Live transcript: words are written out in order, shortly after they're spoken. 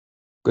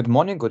Good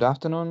morning, good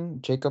afternoon.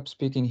 Jacob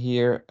speaking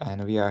here,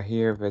 and we are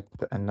here with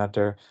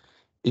another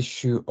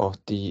issue of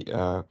the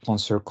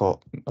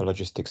concircle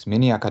Logistics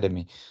Mini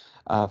Academy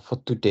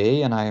for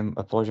today. And I am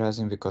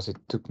apologizing because it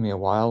took me a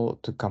while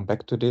to come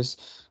back to this.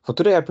 For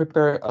today, I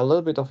prepare a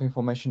little bit of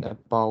information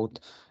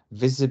about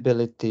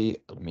visibility,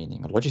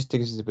 meaning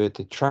logistics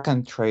visibility, track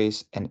and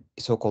trace, and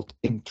so-called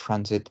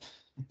in-transit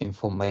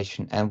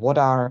information, and what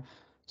are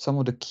some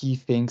of the key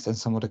things and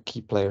some of the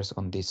key players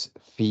on this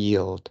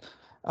field.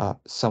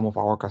 Some of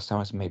our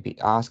customers maybe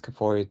ask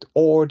for it,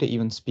 or they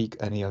even speak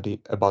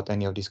about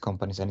any of these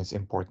companies, and it's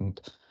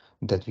important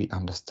that we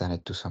understand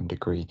it to some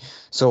degree.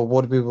 So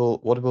what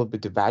will be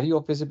the value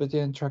of visibility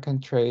and track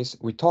and trace?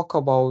 We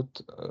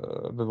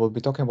will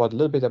be talking about a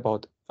little bit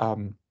about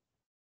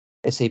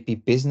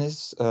SAP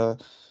Business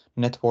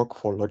Network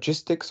for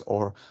Logistics,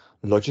 or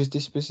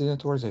Logistics Business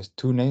Network. There's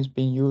two names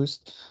being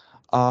used.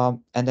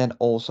 And then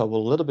also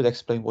we'll a little bit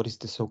explain what is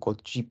the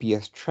so-called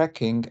GPS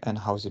tracking and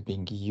how is it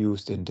being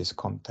used in this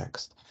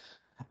context.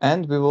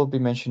 And we will be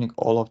mentioning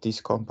all of these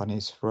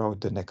companies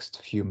throughout the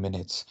next few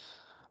minutes.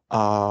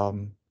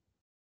 And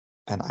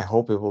I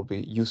hope it will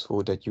be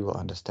useful that you will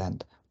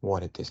understand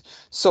what it is.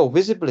 So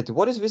visibility,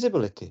 what is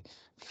visibility?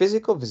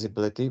 Physical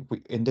visibility,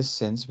 in this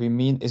sense, we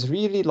mean is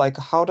really like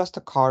how does the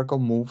cargo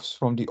moves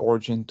from the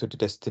origin to the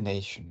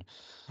destination.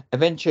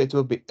 Eventually, it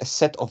will be a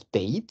set of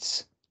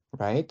dates,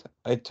 right?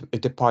 It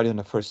departed on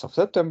the 1st of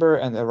September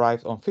and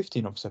arrived on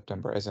 15th of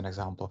September, as an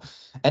example.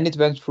 And it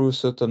went through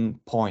certain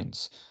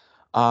points.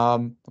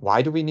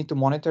 Why do we need to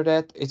monitor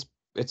that?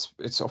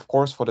 It's of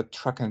course for the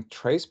track and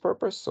trace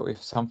purpose. So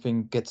if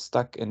something gets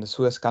stuck in the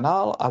Suez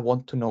Canal, I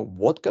want to know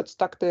what got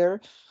stuck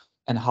there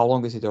and how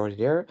long is it already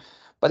there.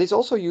 But it's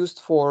also used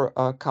for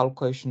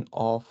calculation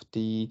of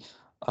the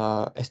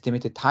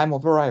estimated time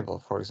of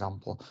arrival, for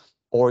example,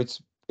 or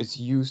it's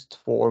used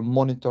for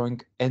monitoring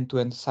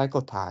end-to-end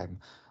cycle time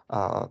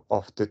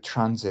of the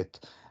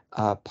transit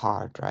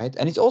part, right?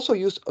 And it's also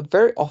used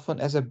very often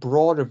as a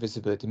broader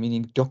visibility,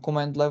 meaning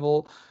document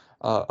level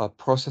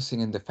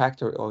processing in the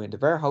factory or in the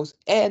warehouse,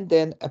 and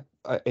then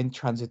in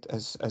transit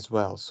as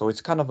well. So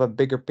it's kind of a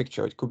bigger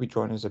picture. It could be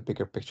drawn as a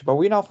bigger picture, but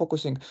we're now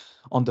focusing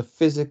on the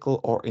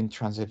physical or in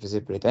transit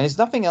visibility. And it's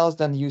nothing else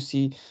than you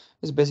see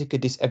is basically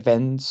these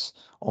events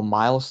or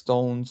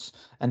milestones,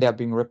 and they are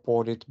being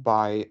reported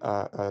by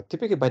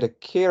typically by the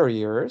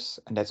carriers.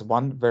 And that's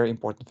one very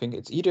important thing.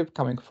 It's either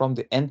coming from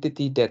the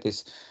entity that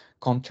is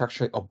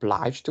contractually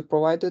obliged to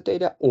provide the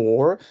data,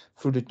 or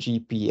through the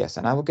GPS.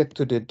 And I will get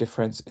to the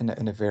difference in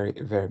a very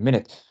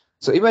minute.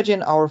 So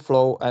imagine our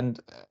flow. And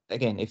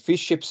again, if we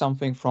ship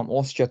something from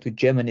Austria to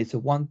Germany, it's a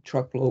one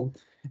truckload.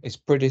 It's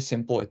pretty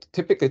simple. It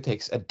typically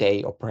takes a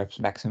day or perhaps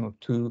maximum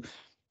two.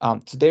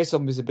 So there's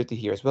some visibility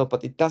here as well,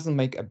 but it doesn't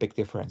make a big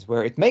difference.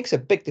 Where it makes a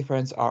big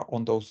difference are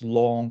on those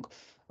long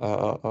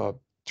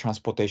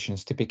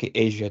transportations, typically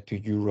Asia to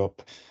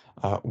Europe,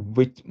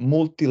 with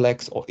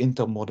multi-legs or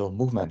intermodal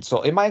movement.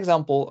 So in my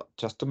example,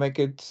 just to make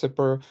it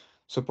super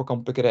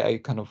complicated, I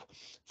kind of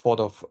thought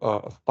of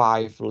a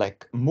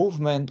 5-leg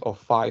movement or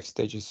 5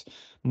 stages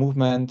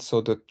movement.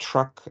 So the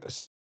truck,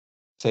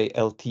 say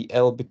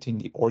LTL, between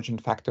the origin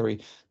factory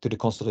to the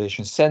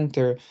consolidation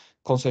center.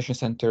 Consolidation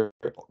center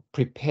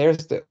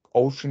prepares the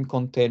ocean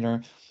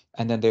container,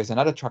 and then there's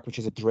another truck which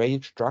is a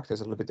drayage truck.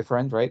 That's a little bit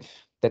different, right?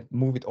 That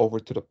move it over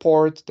to the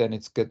port. Then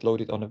it's get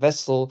loaded on a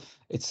vessel.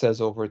 It sails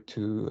over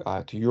to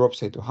Europe,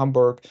 say to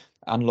Hamburg,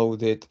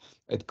 unload it.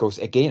 It goes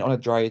again on a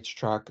drayage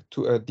truck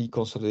to a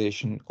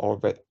deconsolidation or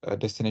a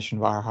destination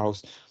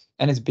warehouse,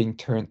 and it's being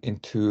turned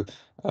into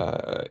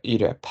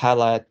either a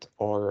pallet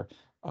or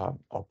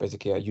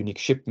basically a unique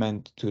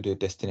shipment to the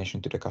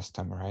destination, to the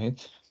customer,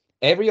 right?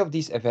 Every of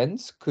these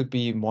events could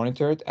be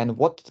monitored, and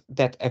what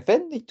that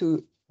event need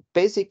to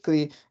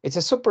basically, it's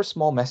a super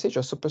small message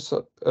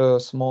or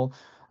small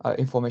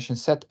information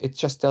set. It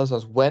just tells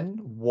us when,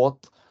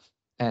 what,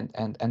 and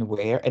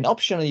where, and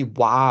optionally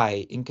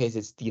why, in case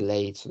it's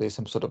delayed. So there's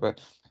some sort of a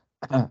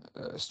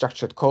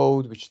structured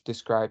code which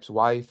describes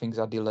why things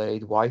are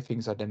delayed, why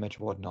things are damaged,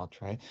 whatnot,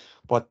 right?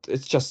 But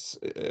it's just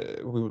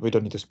we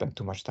don't need to spend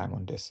too much time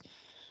on this.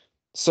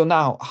 So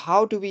now,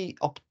 how do we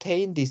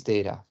obtain this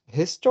data?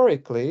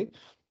 Historically,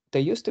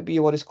 there used to be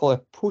what is called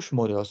a push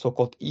model,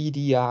 so-called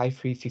EDI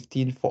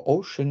 315 for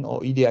ocean,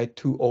 or EDI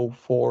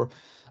 204,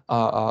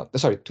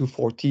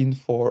 214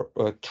 for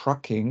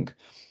trucking.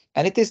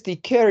 And it is the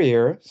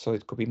carrier, so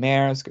it could be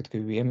Maersk, it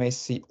could be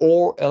MSC,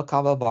 or El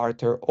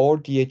Cavalvarter, or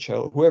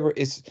DHL, whoever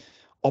is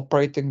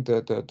operating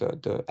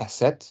the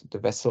asset, the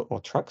vessel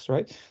or trucks,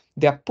 right?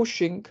 They are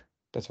pushing,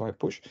 that's why I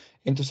push,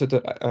 into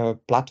certain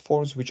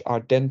platforms which are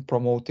then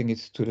promoting it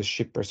to the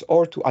shippers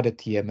or to other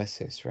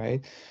TMSs,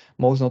 right?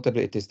 Most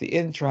notably, it is the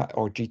Intra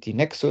or GT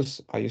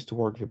Nexus. I used to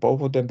work with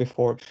both of them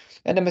before.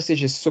 And the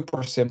message is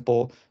super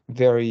simple,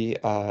 very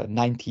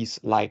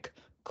 90s-like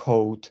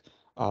code.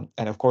 And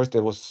of course,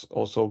 there was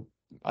also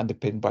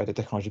underpinned by the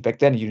technology back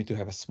then. You need to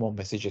have a small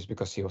messages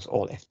because it was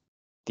all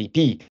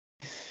FTP.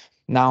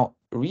 Now,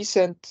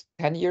 recent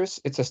 10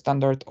 years, it's a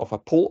standard of a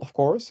pull, of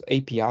course,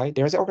 API.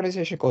 There's an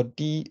organization called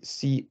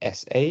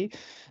DCSA,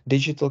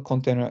 Digital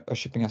Container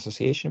Shipping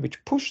Association,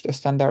 which pushed the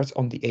standards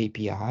on the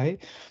API.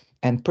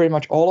 And pretty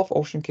much all of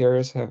ocean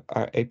carriers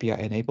are API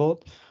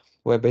enabled,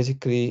 where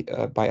basically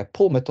by a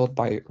pull method,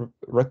 by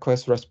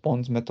request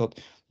response method,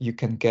 you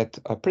can get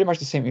pretty much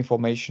the same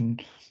information,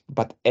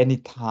 but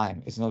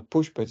anytime. It's not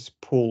push, but it's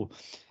pull.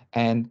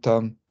 And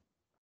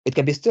it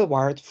can be still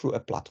wired through a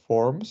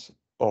platforms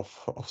of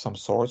some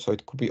sort. So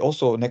it could be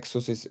also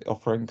Nexus is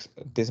offering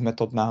this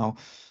method now,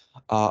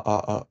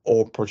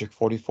 or Project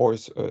 44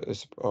 is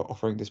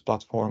offering this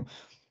platform.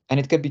 And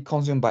it can be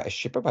consumed by a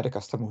shipper, by the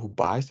customer who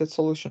buys that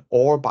solution,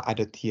 or by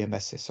other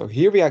TMSs. So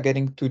here we are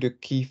getting to the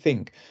key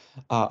thing.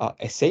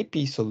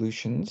 SAP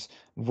solutions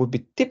would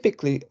be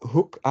typically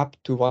hook up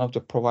to one of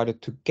the providers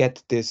to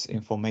get this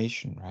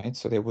information, right?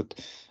 So they would,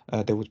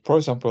 for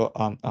example,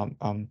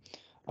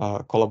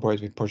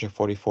 collaborate with Project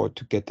 44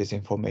 to get this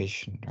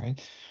information, right?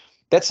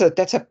 That's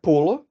a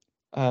pull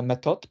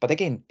method. But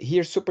again,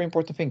 here's super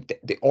important thing.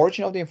 The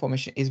origin of the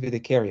information is with the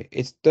carrier.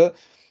 It's the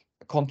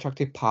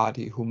contracted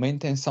party who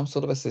maintains some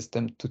sort of a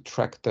system to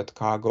track that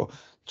cargo,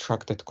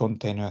 track that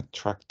container,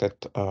 track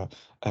that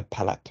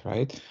pallet,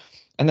 right?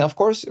 And then, of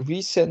course,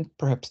 recent,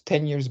 perhaps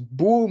 10 years,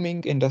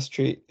 booming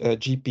industry,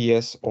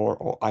 GPS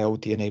or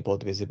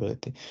IoT-enabled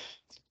visibility.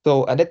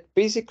 So, and it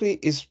basically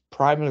is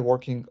primarily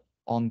working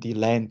on the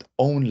land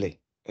only.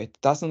 It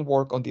doesn't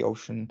work on the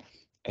ocean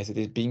as it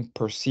is being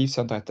perceived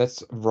sometimes.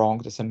 That's wrong.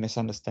 That's a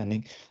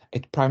misunderstanding.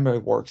 It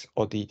primarily works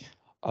on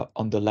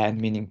the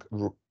land, meaning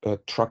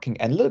trucking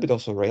and a little bit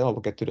also rail. I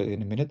will get to that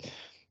in a minute.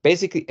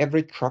 Basically,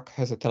 every truck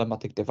has a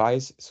telematic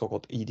device,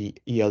 so-called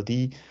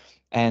ELD,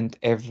 and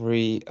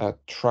every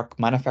truck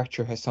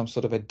manufacturer has some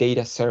sort of a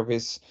data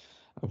service.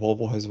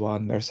 Volvo has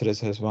one,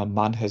 Mercedes has one,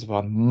 MAN has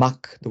one,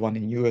 Mack, the one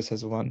in US,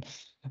 has one.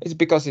 It's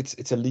because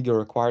it's a legal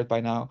required by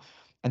now,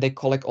 and they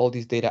collect all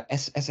these data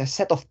as a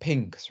set of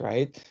pings,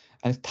 right?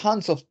 And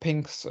tons of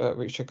pings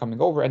which are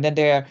coming over, and then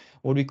they are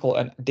what we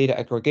call data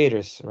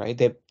aggregators, right?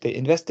 They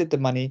invested the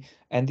money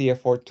and the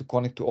effort to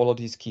connect to all of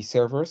these key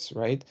servers,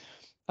 right?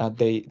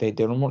 They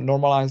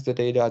normalize the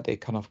data, they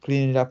kind of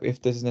clean it up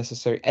if this is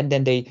necessary, and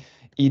then they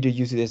either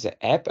use it as an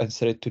app and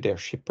sell it to their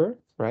shipper,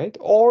 right,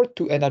 or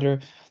to another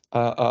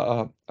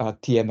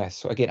TMS.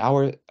 So again,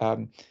 our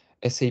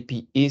SAP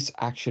is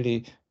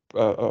actually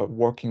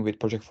working with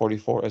Project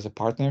 44 as a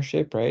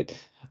partnership, right?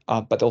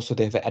 But also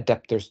they have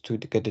adapters to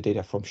get the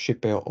data from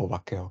shippeo or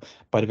Vakeo.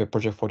 By the way,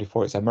 Project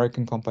 44 is an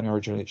American company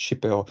originally.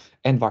 Shippeo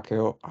and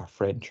Vakeo are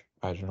French.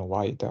 I don't know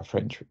why they're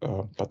French,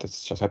 but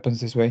it just happens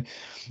this way.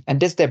 And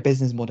that's their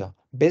business model.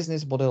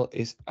 Business model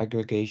is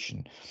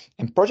aggregation.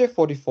 And Project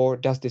 44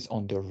 does this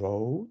on the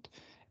road,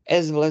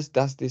 as well as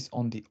does this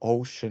on the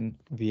ocean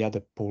via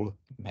the pull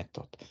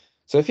method.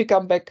 So if you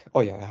come back,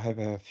 oh yeah, I have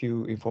a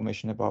few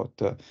information about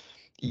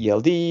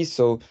ELD.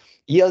 So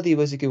ELD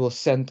basically will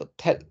send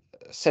a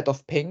set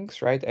of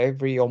pings, right?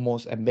 Every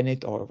almost a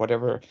minute or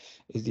whatever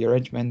is the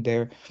arrangement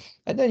there.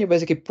 And then you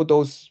basically put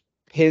those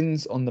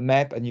pins on the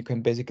map, and you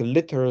can basically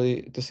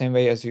literally the same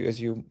way as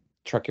you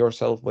track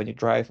yourself when you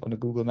drive on the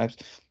Google Maps,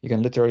 you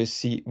can literally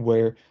see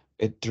where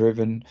it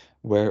driven,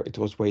 where it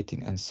was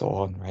waiting, and so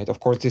on, right? Of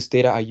course, this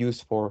data I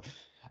use for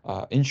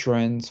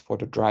insurance, for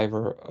the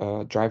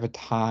driver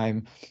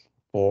time,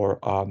 for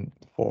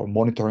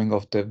monitoring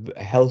of the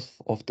health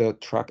of the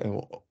truck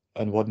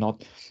and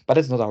whatnot. But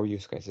it's not our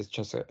use case. It's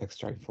just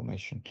extra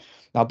information.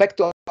 Now back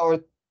to our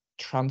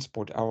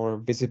transport, our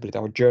visibility,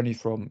 our journey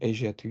from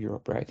Asia to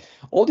Europe, right?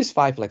 All these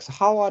 5 legs,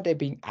 how are they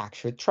being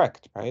actually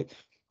tracked, right?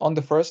 On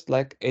the first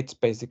leg, it's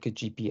basically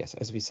GPS,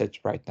 as we said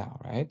right now,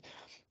 right?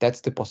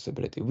 That's the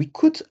possibility. We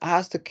could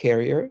ask the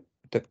carrier,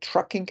 the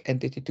trucking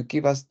entity, to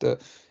give us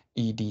the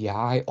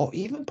EDI or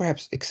even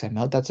perhaps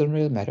XML, doesn't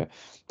really matter,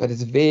 but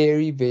it's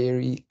very,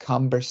 very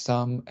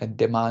cumbersome and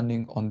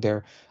demanding on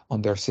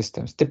their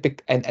systems.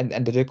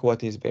 And the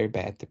quality is very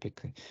bad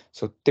typically.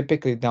 So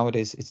typically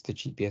nowadays it's the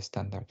GPS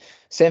standard.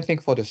 Same thing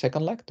for the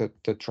second leg, the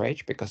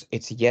trach, because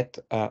it's yet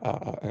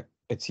a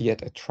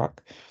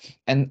truck.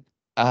 And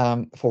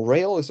for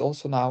rail is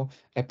also now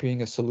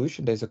appearing a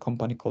solution. There's a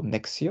company called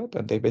Nexiot,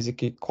 and they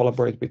basically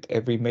collaborate with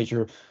every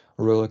major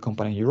rail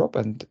company in Europe,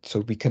 and so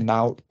we can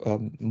now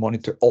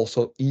monitor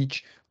also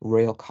each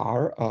rail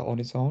car on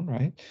its own,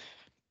 right?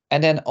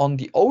 And then on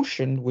the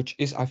ocean, which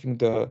is I think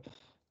the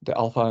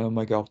alpha and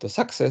omega of the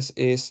success,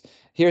 is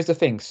here's the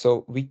thing.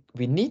 So we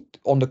need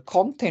on the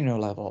container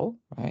level,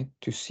 right,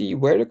 to see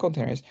where the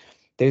container is.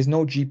 There's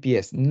no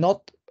GPS,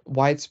 not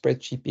widespread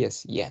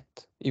GPS yet,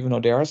 even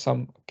though there are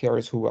some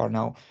carriers who are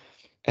now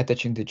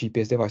attaching the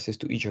GPS devices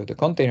to each of the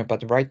container,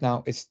 but right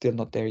now it's still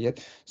not there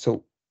yet.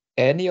 So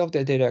any of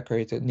the data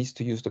created needs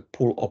to use the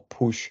pull or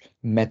push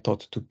method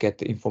to get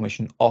the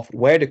information of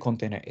where the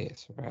container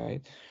is, right?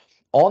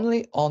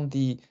 Only on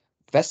the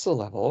vessel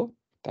level,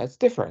 that's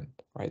different,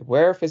 right?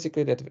 Where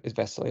physically that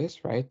vessel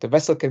is, right? The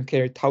vessel can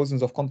carry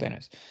thousands of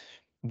containers.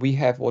 We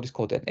have what is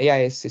called an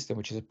AIS system,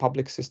 which is a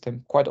public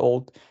system, quite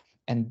old,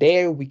 And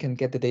there we can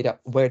get the data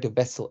where the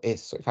vessel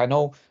is. So if I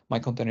know my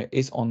container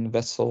is on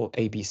vessel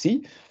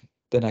ABC,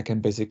 then I can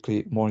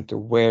basically monitor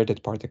where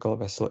that particular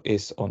vessel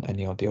is on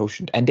any of the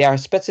ocean. And there are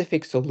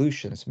specific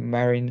solutions,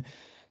 marine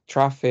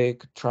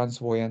traffic,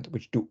 transvoyant,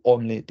 which do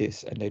only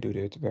this, and they do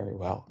it very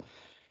well.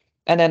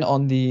 And then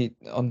on the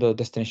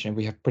destination,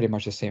 we have pretty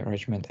much the same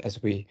arrangement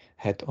as we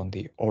had on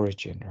the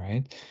origin,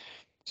 right?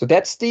 So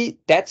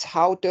that's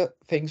how the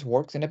things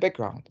works in the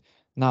background.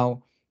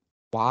 Now,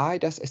 why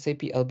does SAP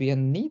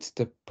LBN needs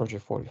the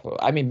Project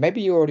 44? I mean,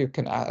 maybe you already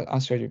can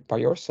answer it by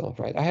yourself,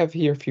 right? I have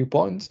here a few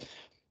points.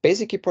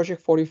 Basically,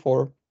 Project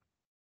 44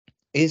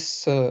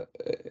 is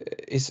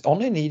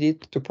only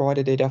needed to provide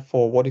the data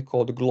for what you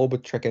call the global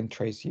track and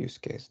trace use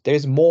case.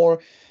 There's more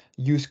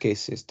use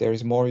cases.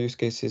 There's more use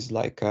cases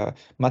like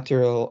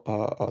material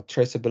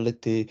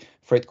traceability,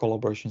 freight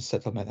collaboration,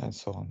 settlement, and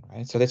so on,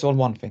 right? So that's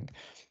one thing.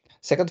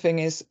 Second thing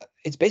is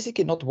it's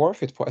basically not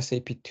worth it for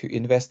SAP to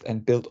invest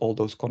and build all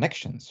those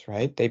connections,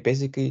 right? They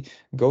basically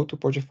go to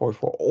Project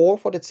 44 or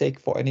for the sake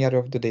for any other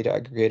of the data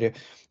aggregator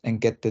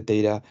and get the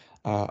data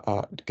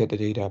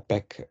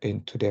back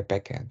into their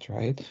backend,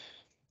 right?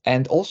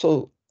 And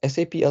also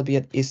SAP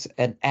LBN is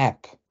an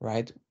app,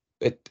 right?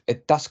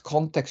 It does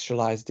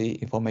contextualize the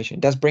information.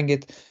 It does bring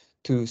it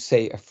to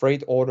say a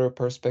freight order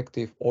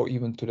perspective or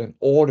even to an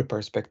order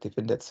perspective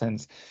in that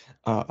sense,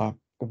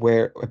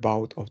 where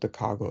about of the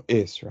cargo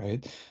is,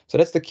 right? So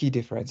that's the key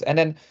difference. And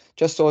then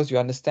just so as you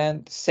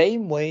understand,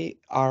 same way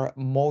are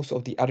most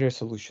of the other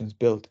solutions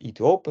built,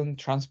 E2Open,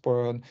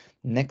 Transport,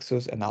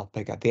 Nexus, and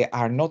Alpaca. They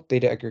are not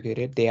data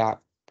aggregated. They are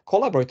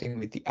collaborating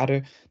with the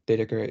other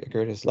data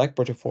aggregators like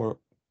Project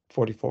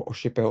 44 or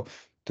shippeo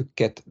to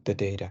get the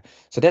data.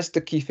 So that's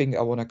the key thing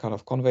I want to kind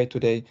of convey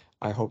today.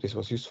 I hope this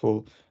was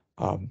useful.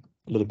 A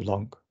little bit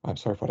long. I'm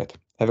sorry for that.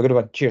 Have a good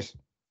one. Cheers.